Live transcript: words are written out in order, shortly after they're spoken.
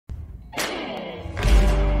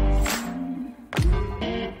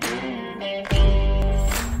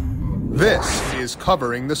This is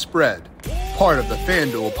Covering the Spread, part of the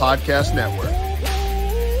FanDuel Podcast Network.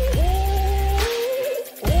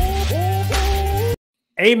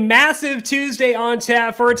 A massive Tuesday on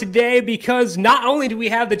tap for today because not only do we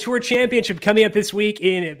have the Tour Championship coming up this week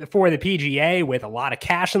for the PGA with a lot of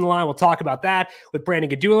cash on the line. We'll talk about that with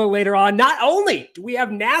Brandon Gdula later on. Not only do we have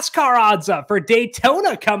NASCAR odds up for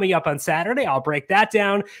Daytona coming up on Saturday. I'll break that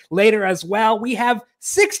down later as well. We have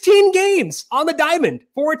 16 games on the diamond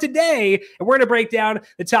for today, and we're going to break down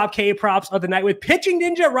the top K props of the night with pitching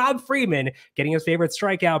ninja Rob Friedman getting his favorite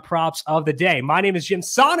strikeout props of the day. My name is Jim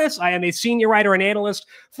Sonis. I am a senior writer and analyst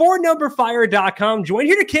for numberFire.com. Joined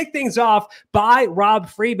here to kick things off by Rob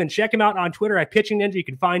Friedman. Check him out on Twitter at Pitching Ninja. You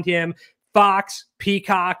can find him Fox,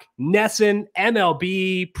 Peacock, Nesson,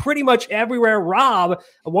 MLB, pretty much everywhere. Rob,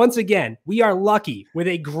 once again, we are lucky with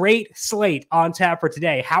a great slate on tap for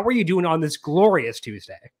today. How are you doing on this glorious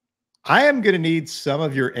Tuesday? I am going to need some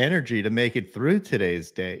of your energy to make it through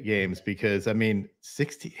today's games because,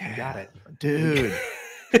 60. Got it. Dude.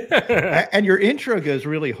 And your intro goes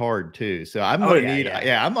really hard, too. So I'm going to need,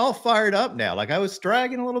 I'm all fired up now. Like I was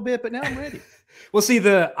straggling a little bit, but now I'm ready. Well, see,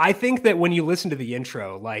 I think that when you listen to the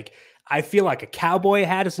intro, I feel like a cowboy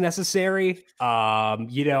hat is necessary. I've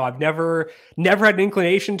never had an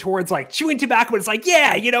inclination towards chewing tobacco, but it's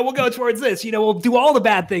we'll go towards this, we'll do all the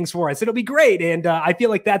bad things for us. It'll be great. And I feel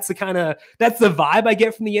like that's the vibe I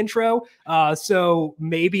get from the intro. So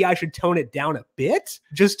maybe I should tone it down a bit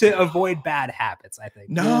just to avoid bad habits, I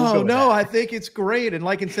think. I think it's great. And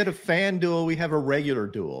instead of FanDuel, we have a regular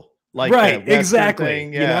duel. Right, exactly.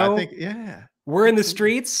 Thing. Yeah, I think, we're in the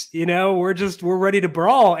streets, we're ready to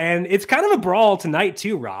brawl. And it's kind of a brawl tonight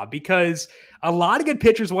too, Rob, because a lot of good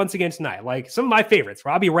pitchers once again tonight, like some of my favorites.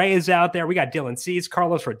 Robbie Ray is out there. We got Dylan Cease.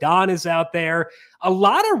 Carlos Rodon is out there. A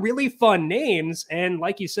lot of really fun names. And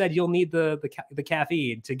like you said, you'll need the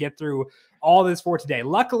caffeine to get through all this for today.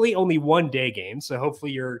 Luckily, only one day game. So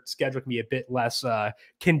hopefully your schedule can be a bit less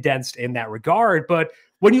condensed in that regard. But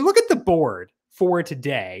when you look at the board for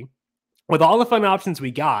today, with all the fun options we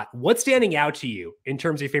got, what's standing out to you in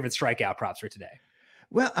terms of your favorite strikeout props for today?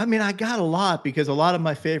 Well, I got a lot because a lot of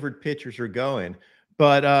my favorite pitchers are going,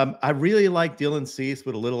 but I really like Dylan Cease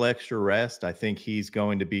with a little extra rest. I think he's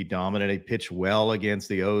going to be dominant. He pitched well against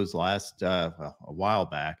the O's a while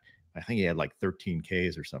back. I think he had 13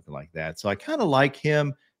 Ks or something like that. So I kind of like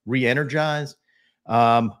him re-energized.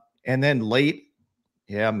 And then late,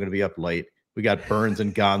 I'm going to be up late. We got Burns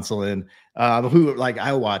and Gonsolin, who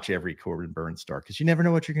I watch every Corbin Burns start because you never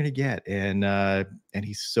know what you're going to get, and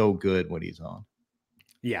he's so good when he's on.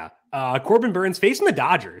 Yeah, Corbin Burns facing the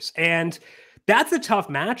Dodgers, and that's a tough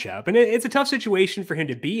matchup, and it's a tough situation for him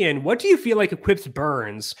to be in. What do you feel like equips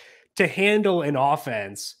Burns to handle an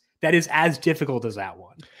offense that is as difficult as that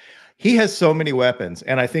one? He has so many weapons,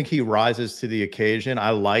 and I think he rises to the occasion. I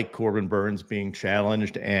like Corbin Burns being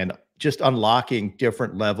challenged and just unlocking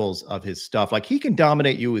different levels of his stuff. He can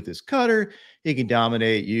dominate you with his cutter. He can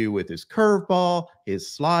dominate you with his curveball,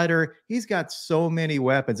 his slider. He's got so many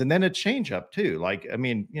weapons. And then a changeup too.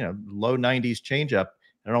 Low 90s changeup.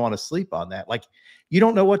 I don't want to sleep on that. You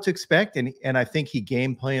don't know what to expect. And I think he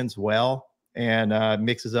game plans well and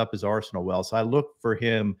mixes up his arsenal well. So I look for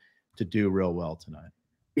him to do real well tonight.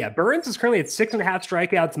 Yeah, Burns is currently at 6.5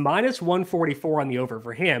 strikeouts, minus 144 on the over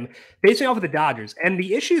for him, facing off with the Dodgers. And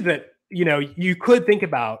the issue that, you could think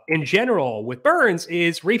about in general with Burns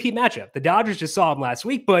is repeat matchup. The Dodgers just saw him last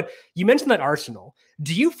week, but you mentioned that arsenal.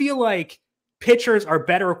 Do you feel like pitchers are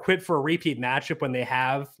better equipped for a repeat matchup when they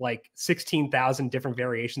have 16,000 different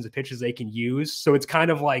variations of pitches they can use? So it's kind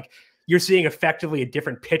of you're seeing effectively a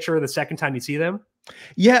different pitcher the second time you see them?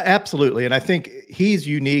 Yeah, absolutely. And I think he's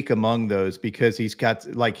unique among those because he's got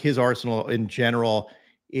his arsenal in general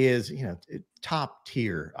is, top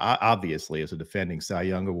tier, obviously, as a defending Cy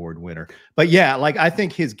Young Award winner. But I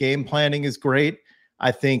think his game planning is great.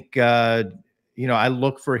 I think, I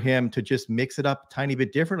look for him to just mix it up a tiny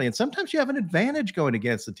bit differently. And sometimes you have an advantage going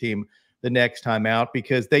against the team the next time out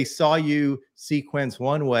because they saw you sequence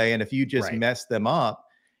one way. And if you just mess them up,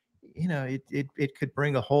 it could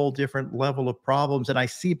bring a whole different level of problems. And I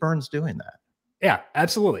see Burns doing that. Yeah,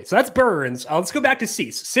 absolutely. So that's Burns. Let's go back to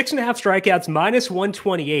Cease. 6.5 strikeouts, minus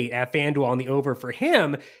 128 at FanDuel on the over for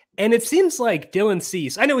him. And it seems like Dylan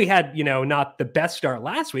Cease, I know he had, not the best start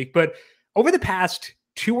last week, but over the past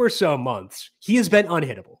 2 or so months, he has been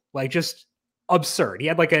unhittable. Just absurd. He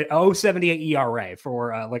had a 0.78 ERA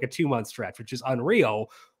for a 2-month stretch, which is unreal.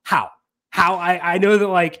 How I know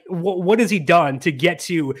that what has he done to get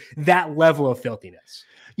to that level of filthiness?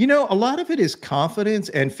 A lot of it is confidence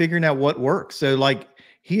and figuring out what works. So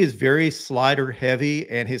he is very slider heavy,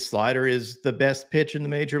 and his slider is the best pitch in the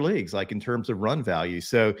major leagues, like in terms of run value.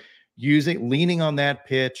 So leaning on that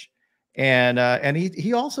pitch. And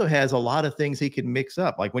he also has a lot of things he can mix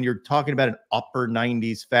up. Like when you're talking about an upper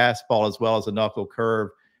 90s fastball as well as a knuckle curve,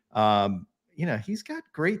 he's got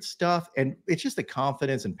great stuff. And it's just the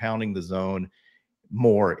confidence in pounding the zone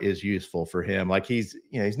more is useful for him. Like he's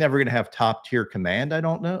never going to have top tier command. I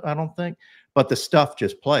don't think, but the stuff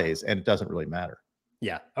just plays and it doesn't really matter.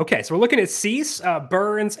 Yeah. Okay. So we're looking at Cease,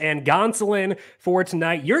 Burns, and Gonsolin for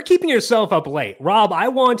tonight. You're keeping yourself up late. Rob, I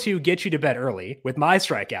want to get you to bed early with my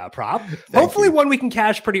strikeout prop. Hopefully one we can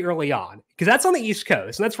cash pretty early on, because that's on the East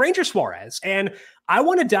Coast, and that's Ranger Suarez. And I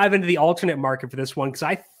want to dive into the alternate market for this one, because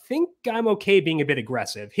I think I'm okay being a bit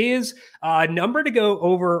aggressive. His number to go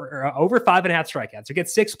over 5.5 strikeouts, to get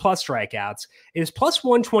 6+ strikeouts, is plus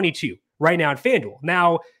 122 right now at FanDuel.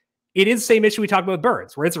 Now, it is the same issue we talked about with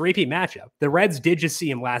Burns, where it's a repeat matchup. The Reds did just see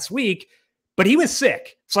him last week, but he was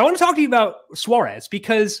sick. So I want to talk to you about Suarez,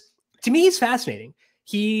 because to me, he's fascinating.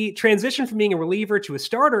 He transitioned from being a reliever to a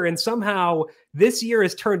starter, and somehow this year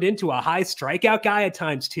has turned into a high strikeout guy at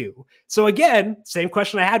times too. So again, same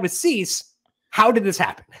question I had with Cease. How did this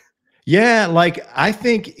happen? Yeah, like I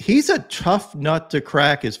think he's a tough nut to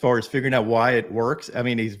crack as far as figuring out why it works. I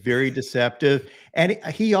mean, he's very deceptive, and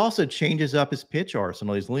he also changes up his pitch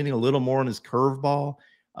arsenal. He's leaning a little more on his curveball,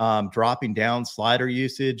 dropping down slider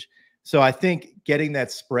usage. So I think getting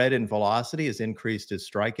that spread and velocity has increased his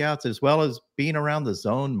strikeouts, as well as being around the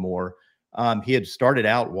zone more. He had started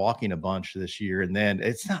out walking a bunch this year, and then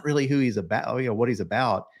it's not really who he's about, what he's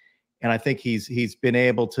about. And I think he's been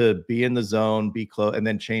able to be in the zone, be close, and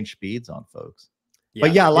then change speeds on folks. Yeah,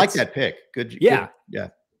 but yeah, I like that pick. Good. Yeah.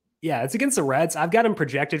 Good, yeah. It's against the Reds. I've got him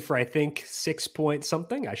projected for, I think, 6 point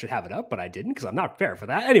something. I should have it up, but I didn't, because I'm not fair for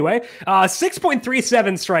that. Anyway, 6.37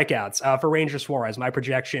 strikeouts for Ranger Suarez, my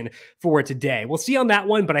projection for today. We'll see on that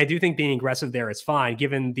one, but I do think being aggressive there is fine,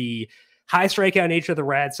 given the high strikeout nature of the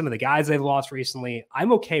Reds, some of the guys they've lost recently.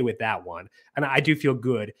 I'm okay with that one, and I do feel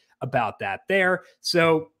good about that there.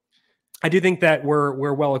 So I do think that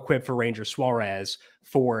we're well equipped for Ranger Suarez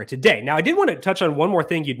for today. Now, I did want to touch on one more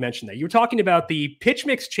thing you'd mentioned there. You were talking about the pitch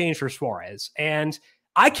mix change for Suarez, and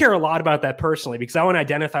I care a lot about that personally, because I want to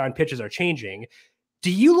identify when pitches are changing.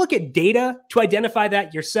 Do you look at data to identify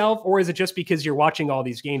that yourself, or is it just because you're watching all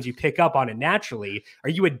these games, you pick up on it naturally? Are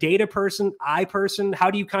you a data person, eye person?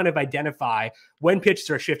 How do you kind of identify when pitches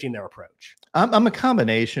are shifting their approach? I'm a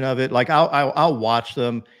combination of it. Like I'll watch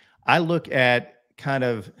them. I look at kind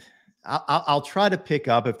of, I'll try to pick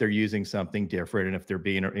up if they're using something different, and if they're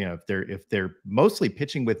being, if they're mostly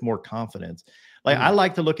pitching with more confidence. Like I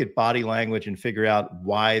like to look at body language and figure out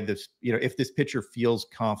why this, if this pitcher feels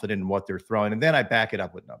confident in what they're throwing, and then I back it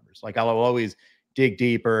up with numbers. Like I'll always dig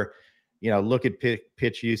deeper, look at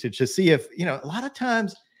pitch usage to see if, a lot of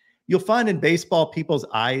times you'll find in baseball, people's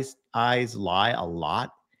eyes lie a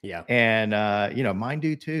lot. Yeah. And, mine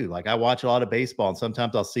do too. Like I watch a lot of baseball, and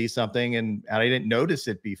sometimes I'll see something and I didn't notice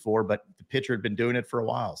it before, but the pitcher had been doing it for a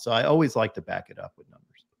while. So I always like to back it up with numbers.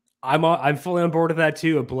 I'm fully on board with that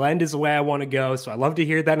too. A blend is the way I want to go. So I love to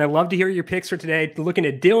hear that. And I love to hear your picks for today. Looking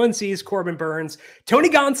at Dylan Cease, Corbin Burns, Tony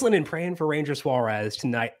Gonsolin, and praying for Ranger Suarez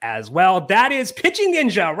tonight as well. That is Pitching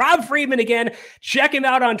Ninja, Rob Friedman again. Check him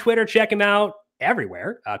out on Twitter. Check him out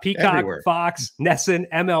everywhere. Peacock, everywhere. Fox, Nesson,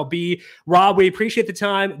 MLB. Rob, we appreciate the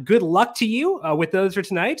time. Good luck to you with those for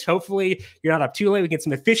tonight. Hopefully you're not up too late. We get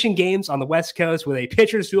some efficient games on the West Coast with a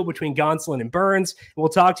pitcher's duel between Gonsolin and Burns. We'll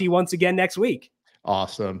talk to you once again next week.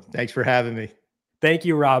 Awesome. Thanks for having me. Thank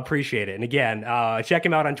you, Rob. Appreciate it. And again, check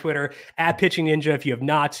him out on Twitter at Pitching Ninja if you have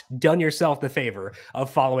not done yourself the favor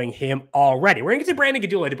of following him already. We're going to get to Brandon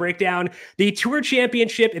Gdula to break down the Tour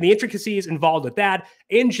Championship and the intricacies involved with that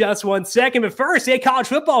in just 1 second. But first, hey, college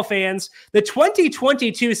football fans, the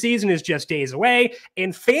 2022 season is just days away,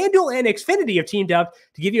 and FanDuel and Xfinity have teamed up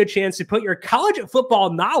to give you a chance to put your college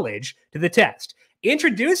football knowledge to the test.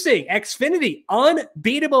 Introducing Xfinity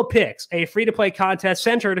Unbeatable Picks, a free-to-play contest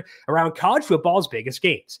centered around college football's biggest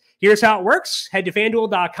games. Here's how it works. Head to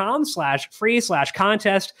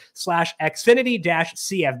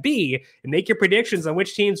FanDuel.com/free/contest/Xfinity-CFB and make your predictions on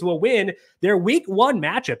which teams will win their Week 1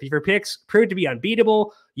 matchup. If your picks prove to be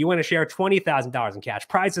unbeatable, you want to share $20,000 in cash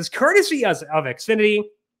prizes, courtesy of Xfinity.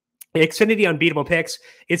 Xfinity Unbeatable Picks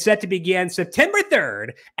is set to begin September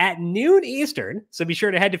 3rd at noon Eastern. So be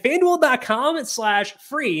sure to head to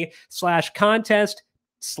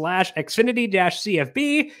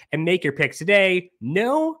FanDuel.com/free/contest/Xfinity-CFB and make your picks today.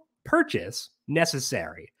 No purchase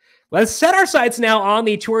necessary. Let's set our sights now on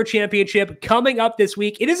the Tour Championship coming up this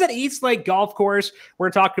week. It is at East Lake Golf Course.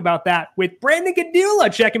 We're talking about that with Brandon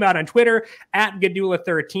Gdula. Check him out on Twitter at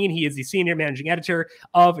Gdula13. He is the senior managing editor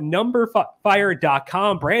of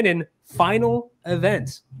numberFire.com. Brandon, final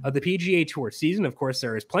event of the PGA Tour season. Of course,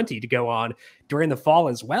 there is plenty to go on during the fall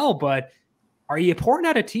as well, but are you pouring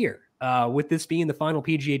out a tear with this being the final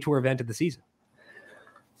PGA Tour event of the season?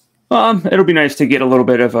 It'll be nice to get a little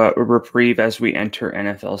bit of a reprieve as we enter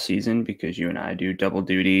NFL season, because you and I do double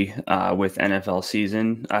duty with NFL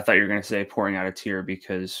season. I thought you were going to say pouring out a tear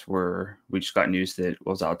because we just got news that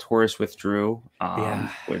Will Zalatoris withdrew,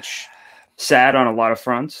 which sad on a lot of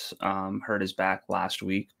fronts. Hurt his back last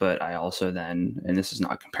week, but I also then, and this is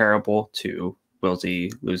not comparable to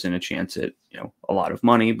Willsy losing a chance at a lot of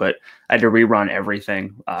money, but I had to rerun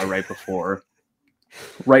everything right before.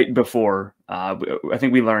 I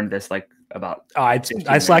think we learned this about. I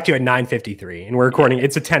slacked you at 9:53, and we're recording.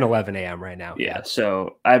 It's a 10:11 a.m. right now. Yeah,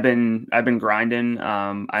 so I've been grinding.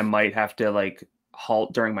 I might have to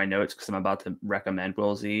halt during my notes because I'm about to recommend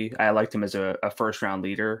Willsy. I liked him as a first round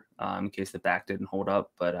leader in case the back didn't hold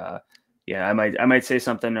up, but yeah, I might say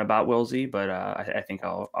something about Willsy, but I think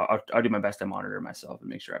I'll do my best to monitor myself and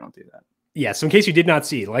make sure I don't do that. Yeah, so in case you did not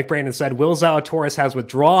see, like Brandon said, Will Zalatoris has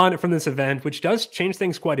withdrawn from this event, which does change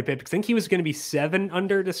things quite a bit, because I think he was going to be 7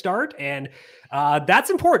 under to start. And that's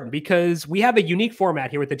important because we have a unique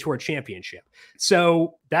format here with the Tour Championship.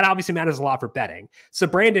 So that obviously matters a lot for betting. So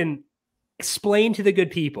Brandon, explain to the good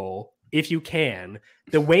people, if you can,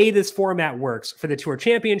 the way this format works for the Tour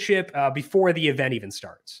Championship before the event even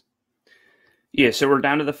starts. Yeah, so we're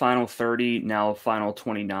down to the final 30, now final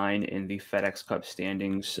 29 in the FedEx Cup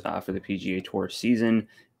standings for the PGA Tour season.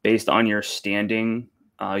 Based on your standing,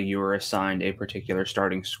 you are assigned a particular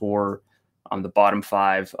starting score. On the bottom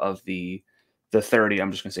 5 of the 30, I'm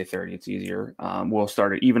just going to say 30, it's easier. We'll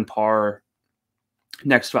start at even par.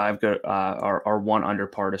 Next 5 are 1 under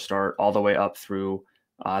par to start, all the way up through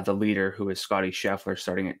the leader, who is Scotty Scheffler,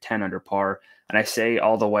 starting at 10 under par. And I say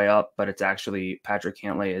all the way up, but it's actually Patrick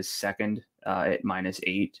Cantlay is second at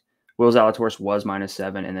 -8. Will Zalatoris was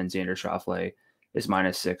 -7, and then Xander Schauffele is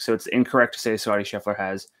 -6. So it's incorrect to say Scotty Scheffler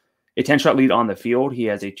has a 10-shot lead on the field. He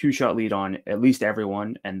has a 2-shot lead on at least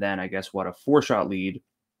everyone, and then I guess a 4-shot lead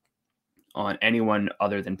on anyone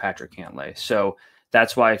other than Patrick Cantlay. So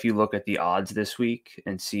that's why if you look at the odds this week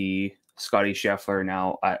and see Scotty Scheffler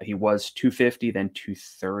now, he was 250, then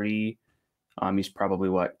 230. He's probably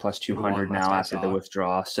plus 200 now after the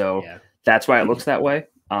withdrawal. So that's why it looks that way.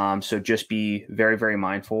 So just be very, very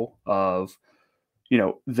mindful of,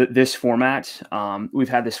 this format. We've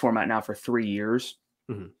had this format now for 3 years.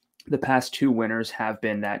 Mm-hmm. The past 2 winners have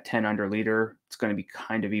been that 10 under leader. It's going to be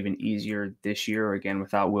kind of even easier this year, again,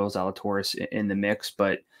 without Will Zalatoris in the mix,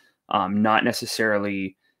 but not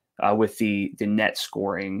necessarily with the net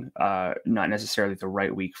scoring, not necessarily the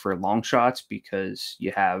right week for long shots, because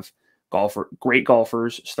you have great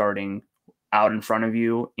golfers starting out in front of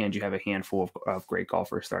you, and you have a handful of great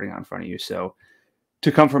golfers starting out in front of you. So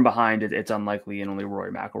to come from behind, it's unlikely, and only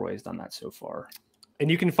Rory McIlroy has done that so far.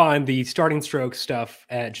 And you can find the starting stroke stuff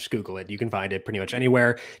just Google it. You can find it pretty much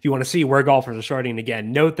anywhere. If you want to see where golfers are starting,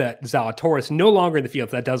 again, note that Zalatoris no longer in the field.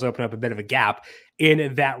 So that does open up a bit of a gap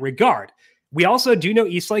in that regard. We also do know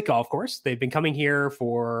East Lake Golf Course. They've been coming here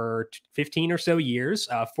for 15 or so years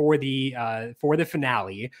for the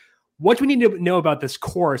finale. What do we need to know about this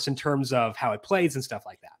course in terms of how it plays and stuff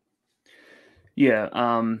like that? Yeah,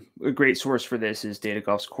 a great source for this is Data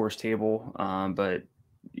Golf's course table. But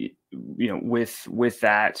with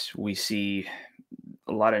that, we see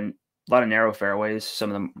a lot of narrow fairways.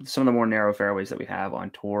 Some of the more narrow fairways that we have on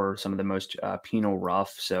tour, some of the most penal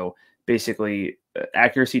rough. So basically,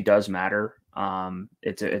 accuracy does matter.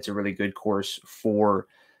 It's a really good course for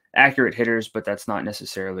accurate hitters, but that's not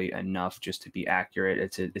necessarily enough just to be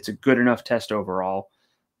accurate. It's a good enough test overall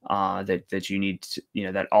that you need to,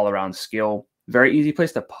 that all around skill. Very easy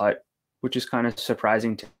place to putt, which is kind of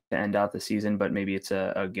surprising to end out the season, but maybe it's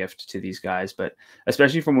a gift to these guys. But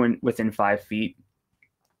especially from within 5 feet,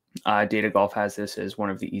 Data Golf has this as one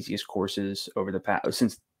of the easiest courses over the past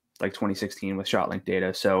since 2016 with ShotLink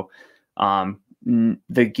data. So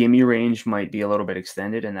the gimme range might be a little bit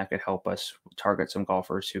extended, and that could help us target some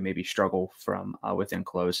golfers who maybe struggle from within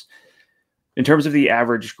close. In terms of the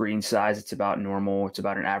average green size, it's about normal. It's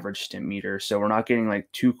about an average stimp meter. So we're not getting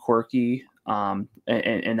too quirky. And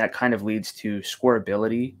that kind of leads to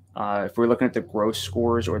scoreability. If we're looking at the gross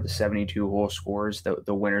scores or the 72 hole scores,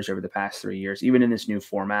 the winners over the past 3 years, even in this new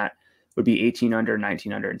format, would be 18 under,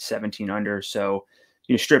 19 under, and 17 under. So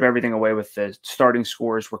you strip everything away with the starting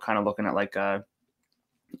scores. We're kind of looking at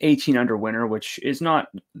 18 under winner, which is not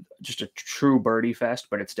just a true birdie fest,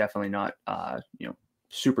 but it's definitely not,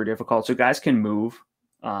 super difficult. So guys can move.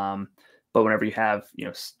 But whenever you have,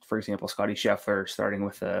 for example, Scotty Scheffler starting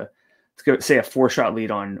with a 4-shot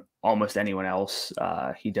lead on almost anyone else,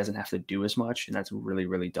 he doesn't have to do as much. And that's really,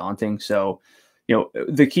 really daunting. So,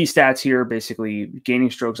 the key stats here, basically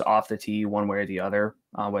gaining strokes off the tee one way or the other,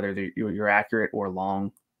 whether you're accurate or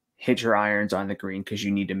long, hit your irons on the green because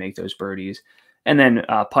you need to make those birdies. And then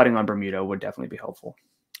putting on Bermuda would definitely be helpful.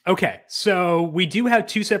 Okay, so we do have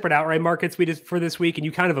two separate outright markets for this week, and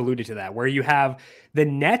you kind of alluded to that, where you have the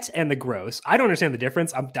net and the gross. I don't understand the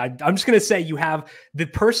difference. I'm just going to say you have the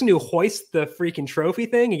person who hoists the freaking trophy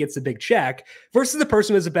thing and gets the big check versus the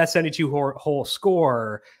person who has the best 72-hole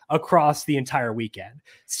score across the entire weekend.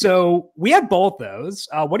 So we have both those.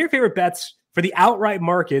 What are your favorite bets for the outright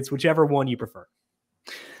markets, whichever one you prefer?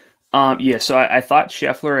 So I thought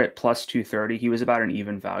Scheffler at plus 230, he was about an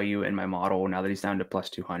even value in my model. Now that he's down to plus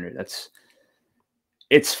 200,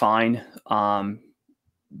 it's fine.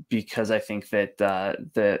 Because I think that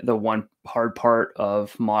the one hard part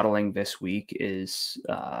of modeling this week is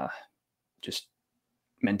just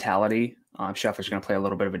mentality. Scheffler's going to play a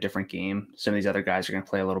little bit of a different game. Some of these other guys are going to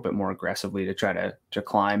play a little bit more aggressively to try to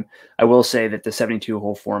climb. I will say that the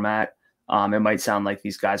 72-hole format, it might sound like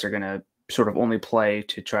these guys are going to sort of only play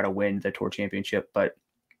to try to win the Tour Championship, but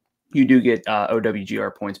you do get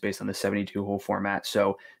OWGR points based on the 72-hole format.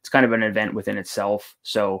 So it's kind of an event within itself.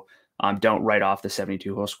 So don't write off the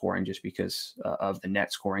 72-hole scoring just because of the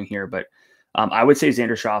net scoring here. But I would say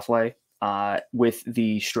Xander Schauffele with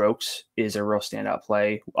the strokes is a real standout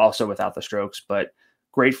play, also without the strokes, but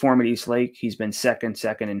great form at East Lake. He's been second,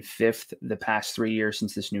 and fifth the past 3 years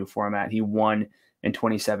since this new format. He won in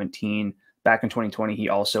 2017. Back in 2020, he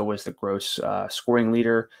also was the gross scoring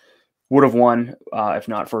leader. Would have won if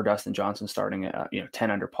not for Dustin Johnson starting at 10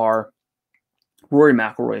 under par. Rory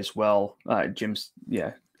McIlroy as well. Jim's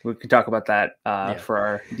we can talk about that for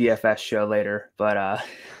our DFS show later. But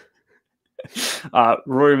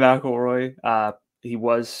Rory McIlroy, he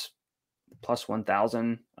was plus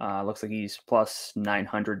 1,000. Looks like he's plus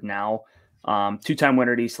 900 now. Two-time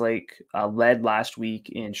winner at East Lake, led last week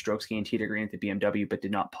in strokes gained tee to green at the BMW, but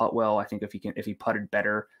did not putt well. I think if he putted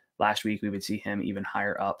better last week, we would see him even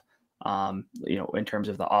higher up, in terms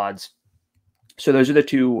of the odds. So those are the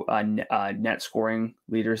two net scoring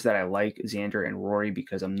leaders that I like, Xander and Rory,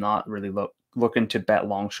 because I'm not really looking to bet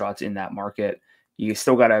long shots in that market. You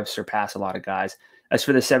still got to surpass a lot of guys. As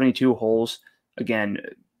for the 72 holes, again,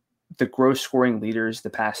 the gross scoring leaders the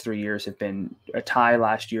past 3 years have been a tie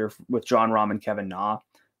last year with Jon Rahm and Kevin Na,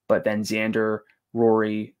 but then Xander,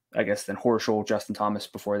 Rory, I guess then Horschel, Justin Thomas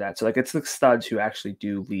before that. So it's the studs who actually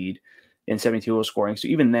do lead in 72 hole scoring. So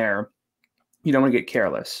even there, you don't want to get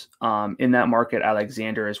careless. In that market, I like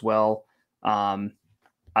Xander as well.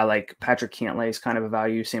 I like Patrick Cantlay's kind of a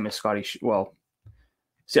value, same as Scotty.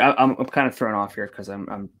 I'm kind of thrown off here because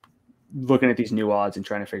I'm looking at these new odds and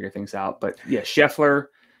trying to figure things out. But yeah, Scheffler.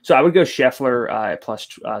 So I would go Scheffler at plus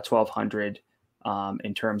 1,200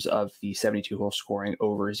 in terms of the 72-hole scoring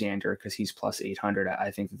over Xander because he's plus 800. I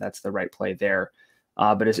think that's the right play there.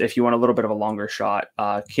 But if you want a little bit of a longer shot,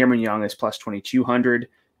 Cameron Young is plus 2,200.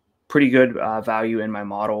 Pretty good value in my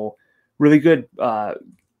model. Really good,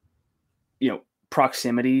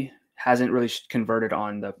 proximity. Hasn't really converted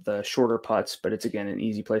on the shorter putts, but it's, again, an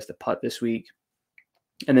easy place to putt this week.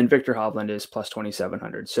 And then Victor Hovland is plus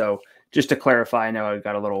 2,700. So just to clarify, I know I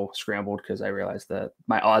got a little scrambled because I realized that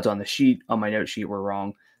my odds on my note sheet were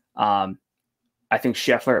wrong. I think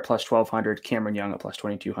Scheffler at plus 1,200, Cameron Young at plus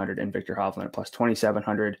 2,200, and Victor Hovland at plus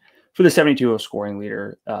 2,700 for the 72-hole scoring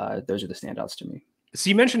leader. Those are the standouts to me. So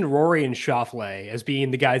you mentioned Rory and Schauffele as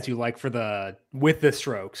being the guys you like with the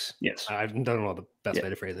strokes. Yes. I don't know the best way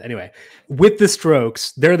to phrase it. Anyway, with the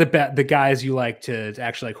strokes, they're the guys you like to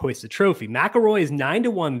actually hoist the trophy. McIlroy is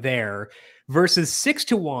 9-1 there versus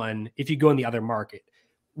 6-1 if you go in the other market.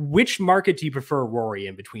 Which market do you prefer Rory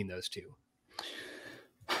in between those two?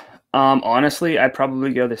 Honestly, I'd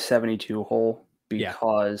probably go the 72 hole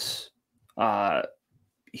because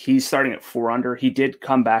he's starting at 4 under. He did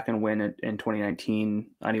come back and win in 2019,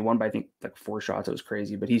 and he won by, I think, 4 shots. It was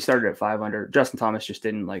crazy, but he started at 5 under. Justin Thomas just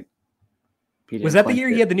didn't was that the year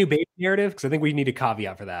he had the new baby narrative? Because I think we need a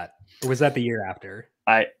caveat for that. Or was that the year after?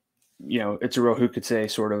 It's a real who could say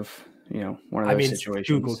sort of, one of those situations.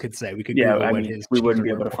 Google could say. We could Google we wouldn't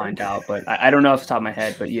be able to find out, but I don't know off the top of my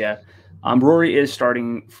head. But yeah, Rory is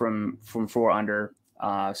starting from 4 under.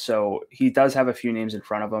 So he does have a few names in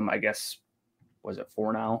front of him. I guess, was it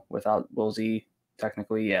 4 now without Will Z?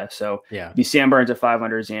 Technically, yeah. So be Sam Burns at 5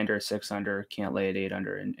 under, Xander at 6 under, Cantlay at 8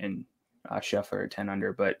 under, and Scheffler at 10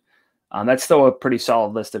 under, but that's still a pretty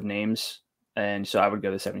solid list of names. And so I would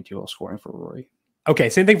go the 72 hole scoring for Rory. Okay,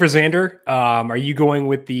 same thing for Xander. Are you going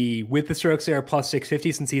with the strokes there plus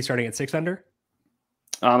 650 since he's starting at 6 under?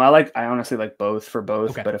 I honestly like both,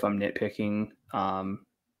 okay. But if I'm nitpicking,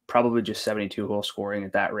 probably just 72 hole scoring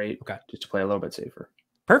at that rate, okay, just to play a little bit safer.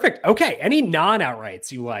 Perfect. Okay, any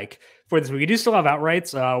non-outrights you like for this week? You do still have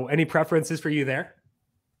outrights. Any preferences for you there?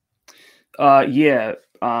 Yeah.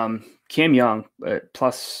 Cam Young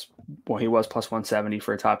he was plus 170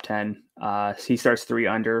 for a top 10. He starts 3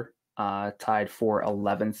 under, tied for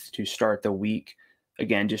 11th to start the week.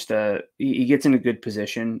 Again, he gets in a good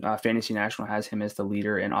position. Fantasy National has him as the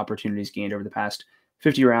leader in opportunities gained over the past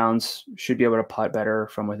 50 rounds. Should be able to putt better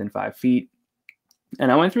from within 5 feet. And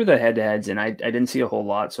I went through the head-to-heads, and I didn't see a whole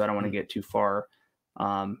lot, so I don't want to get too far.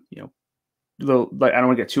 I don't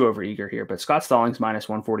want to get too overeager here, but Scott Stallings minus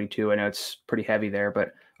 142. I know it's pretty heavy there,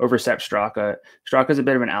 but over Sepp Straka. Straka's a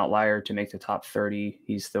bit of an outlier to make the top 30.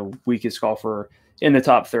 He's the weakest golfer in the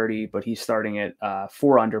top 30, but he's starting at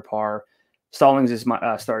 4 under par. Stallings is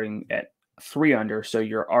starting at 3 under, so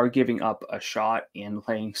you are giving up a shot and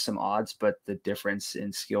laying some odds, but the difference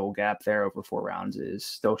in skill gap there over 4 rounds is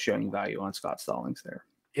still showing value on Scott Stallings there.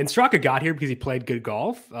 And Straka got here because he played good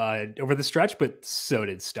golf over the stretch, but so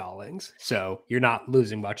did Stallings. So you're not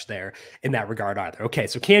losing much there in that regard either. Okay,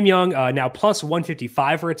 so Cam Young now plus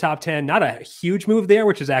 155 for a top 10. Not a huge move there,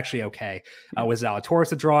 which is actually okay with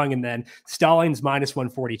Zalatoris drawing. And then Stallings minus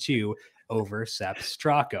 142 over Sepp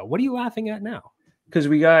Straka. What are you laughing at now? Because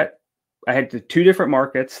I had the 2 different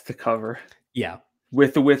markets to cover. Yeah.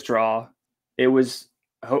 With the withdrawal, it was,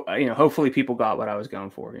 hopefully people got what I was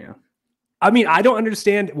going for, I mean, I don't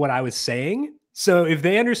understand what I was saying. So if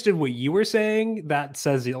they understood what you were saying, that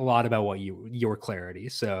says a lot about your clarity.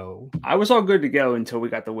 So I was all good to go until we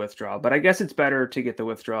got the withdrawal, but I guess it's better to get the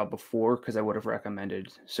withdrawal before, because I would have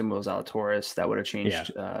recommended Samuel Zalatoris. That would have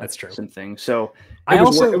changed that's true. Some things. So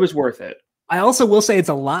it was worth it. I also will say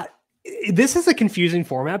this is a confusing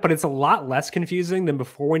format, but it's a lot less confusing than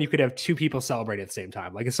before when you could have 2 people celebrate at the same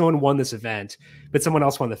time. Like if someone won this event, but someone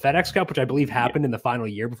else won the FedEx Cup, which I believe happened in the final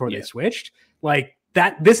year before they switched. Like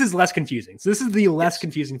that, this is less confusing. So this is the less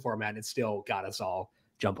confusing format. It still got us all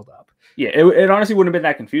jumbled up. Yeah, it honestly wouldn't have been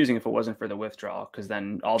that confusing if it wasn't for the withdrawal, because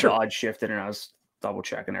then all the odds shifted and I was double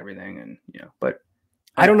checking everything, and but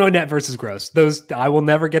I don't know net versus gross. Those, I will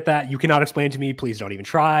never get that. You cannot explain to me. Please don't even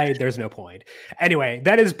try. There's no point. Anyway,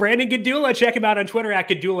 that is Brandon Gdula. Check him out on Twitter at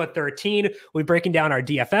Gdula13. We'll be breaking down our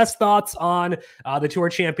DFS thoughts on the Tour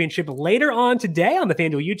Championship later on today on the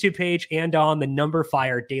FanDuel YouTube page and on the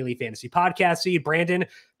numberFire Daily Fantasy Podcast feed. Brandon,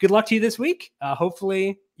 good luck to you this week.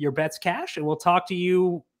 Hopefully your bets cash, and we'll talk to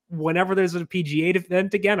you whenever there's a PGA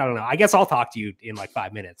event again. I don't know. I guess I'll talk to you in like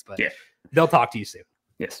 5 minutes, but they'll talk to you soon.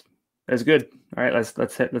 Yes. That's good. All right,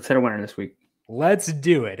 let's hit a winner this week. Let's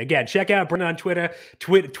do it. Again, check out Brandon on Twitter at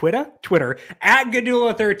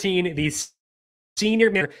Gdula13, the senior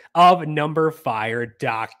manager of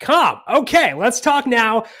numberFire.com. Okay, let's talk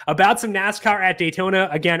now about some NASCAR at Daytona.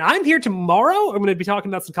 Again, I'm here tomorrow. I'm going to be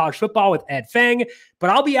talking about some college football with Ed Feng, but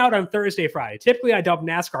I'll be out on Thursday, Friday. Typically, I dump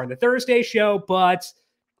NASCAR on the Thursday show, but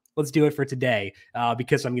let's do it for today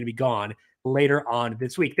because I'm going to be gone later on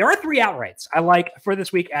this week. There are 3 outrights I like for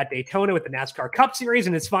this week at Daytona with the NASCAR Cup Series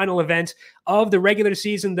and its final event of the regular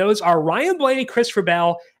season. Those are Ryan Blaney, Christopher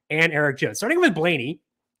Bell, and Eric Jones. Starting with Blaney,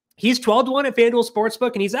 he's 12-1 at FanDuel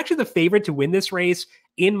Sportsbook, and he's actually the favorite to win this race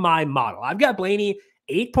in my model. I've got Blaney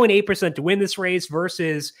 8.8% to win this race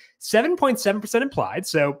versus 7.7% implied.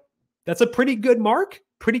 So that's a pretty good mark,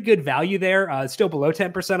 pretty good value there. Still below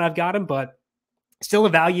 10% I've got him, but still a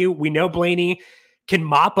value. We know Blaney can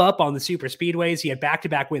mop up on the super speedways. He had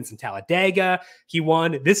back-to-back wins in Talladega. He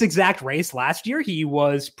won this exact race last year. He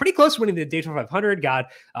was pretty close to winning the Daytona 500, got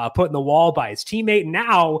put in the wall by his teammate, and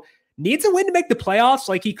now needs a win to make the playoffs.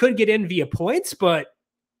 Like he could get in via points, but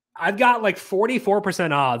I've got like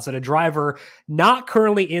 44% odds that a driver not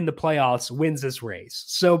currently in the playoffs wins this race.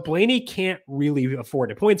 So Blaney can't really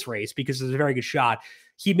afford a points race because there's a very good shot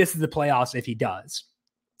he misses the playoffs if he does.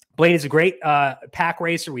 Blaney is a great pack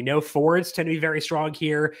racer. We know Fords tend to be very strong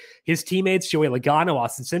here. His teammates, Joey Logano,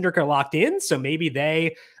 Austin Cindric, are locked in, so maybe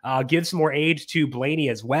they give some more age to Blaney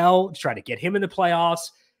as well to try to get him in the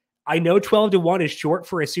playoffs. I know 12-1 is short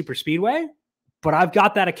for a super speedway, but I've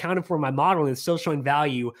got that accounted for in my model, and it's still showing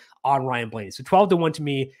value on Ryan Blaney. So 12-1 to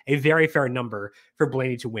me, a very fair number for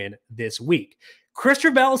Blaney to win this week.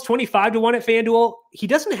 Christopher Bell is 25-1 at FanDuel. He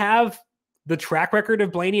doesn't have the track record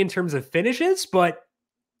of Blaney in terms of finishes, but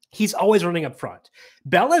he's always running up front.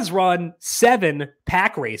 Bell has run 7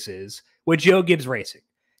 pack races with Joe Gibbs Racing.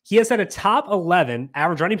 He has had a top 11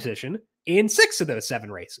 average running position in 6 of those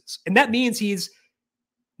 7 races. And that means he's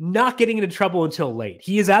not getting into trouble until late.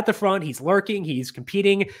 He is at the front. He's lurking. He's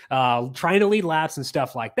competing, trying to lead laps and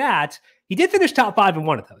stuff like that. He did finish top 5 in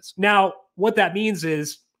one of those. Now, what that means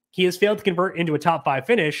is he has failed to convert into a top 5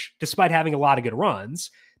 finish despite having a lot of good runs.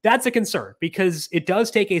 That's a concern because it does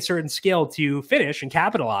take a certain skill to finish and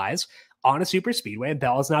capitalize on a super speedway, and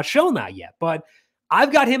Bell has not shown that yet. But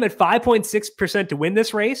I've got him at 5.6% to win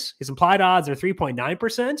this race. His implied odds are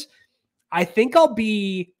 3.9%. I think I'll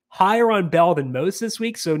be higher on Bell than most this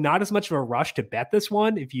week, so not as much of a rush to bet this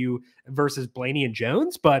one versus Blaney and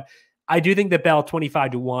Jones, but I do think that Bell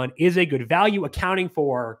 25-1 is a good value, accounting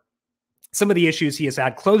for some of the issues he has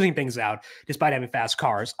had closing things out despite having fast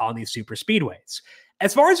cars on these super speedways.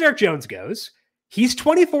 As far as Erik Jones goes, he's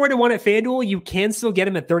 24-1 at FanDuel. You can still get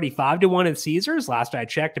him at 35-1 at Caesars. Last I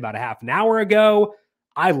checked about a half an hour ago.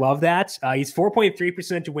 I love that. He's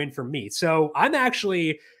 4.3% to win for me. So I'm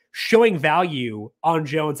actually showing value on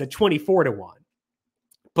Jones at 24-1.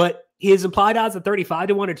 But his implied odds at 35-1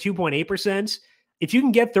 are 2.8%. If you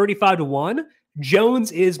can get 35-1,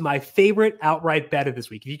 Jones is my favorite outright bet of this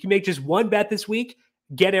week. If you can make just one bet this week,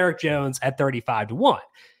 get Erik Jones at 35-1.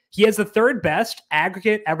 He has the 3rd best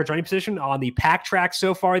aggregate average running position on the pack track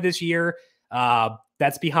so far this year.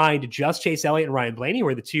 That's behind just Chase Elliott and Ryan Blaney, who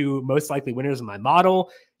are the 2 most likely winners in my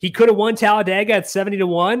model. He could have won Talladega at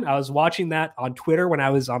 70-1. I was watching that on Twitter when I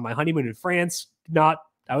was on my honeymoon in France.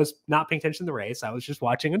 I was not paying attention to the race. I was just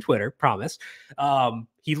watching on Twitter, promise.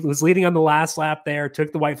 He was leading on the last lap there,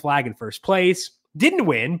 took the white flag in first place. Didn't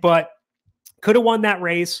win, but could have won that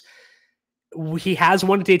race. He has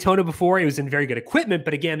won at Daytona before. It was in very good equipment,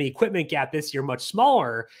 but again, the equipment gap this year much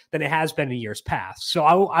smaller than it has been in years past. So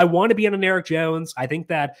I want to be on an Erik Jones. I think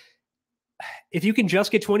that if you can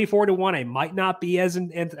just get 24-1, I might not be as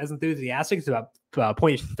enthusiastic. It's about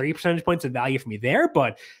 0.3 percentage points of value for me there.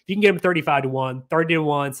 But if you can get him 35-1,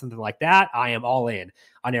 30-1, something like that, I am all in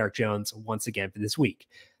on Erik Jones once again for this week.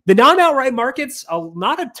 The non-outright markets,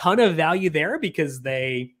 not a ton of value there because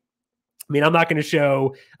I'm not going to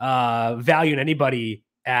show value in anybody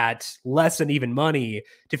at less than even money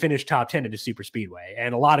to finish top 10 at a super speedway.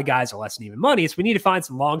 And a lot of guys are less than even money. So we need to find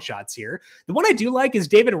some long shots here. The one I do like is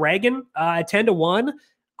David Reagan at 10-1.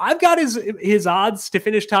 I've got his odds to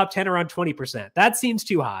finish top 10 around 20%. That seems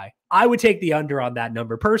too high. I would take the under on that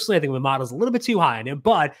number. Personally, I think my model's a little bit too high on him.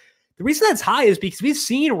 But the reason that's high is because we've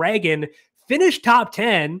seen Reagan finish top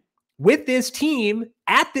 10 with this team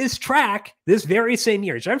at this track this very same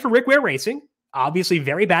year. He's driving for Rick Ware Racing, obviously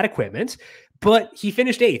very bad equipment, but he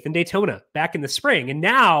finished 8th in Daytona back in the spring. And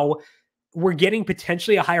now we're getting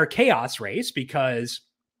potentially a higher chaos race because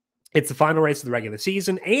it's the final race of the regular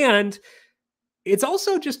season. And it's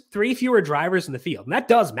also just 3 fewer drivers in the field. And that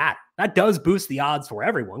does matter. That does boost the odds for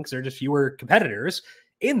everyone because there are just fewer competitors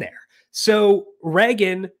in there. So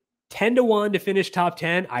Reagan, 10-1 to finish top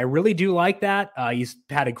 10. I really do like that. He's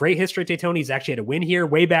had a great history at Daytona. He's actually had a win here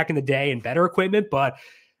way back in the day and better equipment, but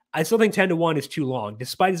I still think 10-1 is too long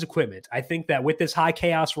despite his equipment. I think that with this high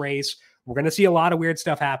chaos race, we're going to see a lot of weird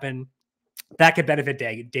stuff happen. That could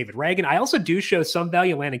benefit David Reagan. I also do show some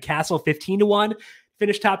value. Landon Castle, 15-1.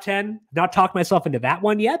 Finish top 10. Not talked myself into that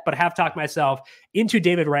one yet, but I have talked myself into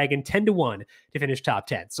David Reagan 10-1 to finish top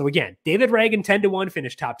 10. So again, David Reagan 10-1,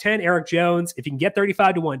 finish top 10. Erik Jones, if you can get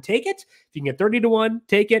 35-1, take it. If you can get 30-1,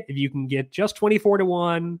 take it. If you can get just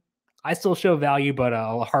 24-1, I still show value, but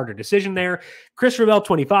a harder decision there. Chris Ravel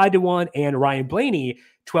 25-1 and Ryan Blaney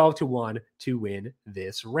 12-1 to win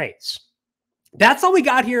this race. That's all we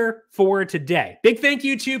got here for today. Big thank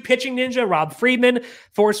you to Pitching Ninja, Rob Friedman,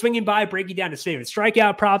 for swinging by, breaking down his favorite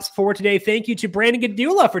strikeout props for today. Thank you to Brandon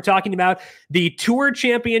Gdula for talking about the Tour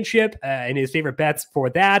Championship and his favorite bets for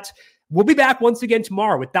that. We'll be back once again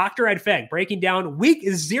tomorrow with Dr. Ed Feng breaking down week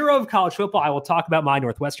 0 of college football. I will talk about my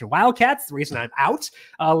Northwestern Wildcats, the reason I'm out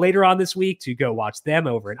later on this week to go watch them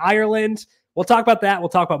over in Ireland. We'll talk about that. We'll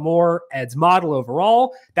talk about more Ed's model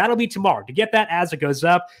overall. That'll be tomorrow. To get that as it goes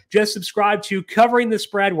up, just subscribe to Covering the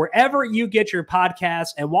Spread wherever you get your podcasts.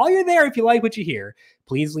 And while you're there, if you like what you hear,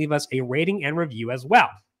 please leave us a rating and review as well.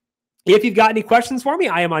 If you've got any questions for me,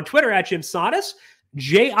 I am on Twitter at Jim Sannes,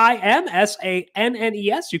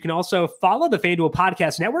 JIMSANNES. You can also follow the FanDuel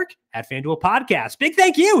Podcast Network at FanDuel Podcast. Big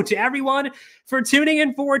thank you to everyone for tuning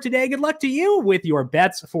in for today. Good luck to you with your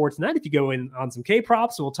bets for tonight. If you go in on some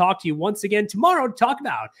K-props, we'll talk to you once again tomorrow to talk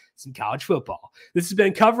about some college football. This has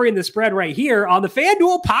been Covering the Spread right here on the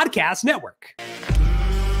FanDuel Podcast Network.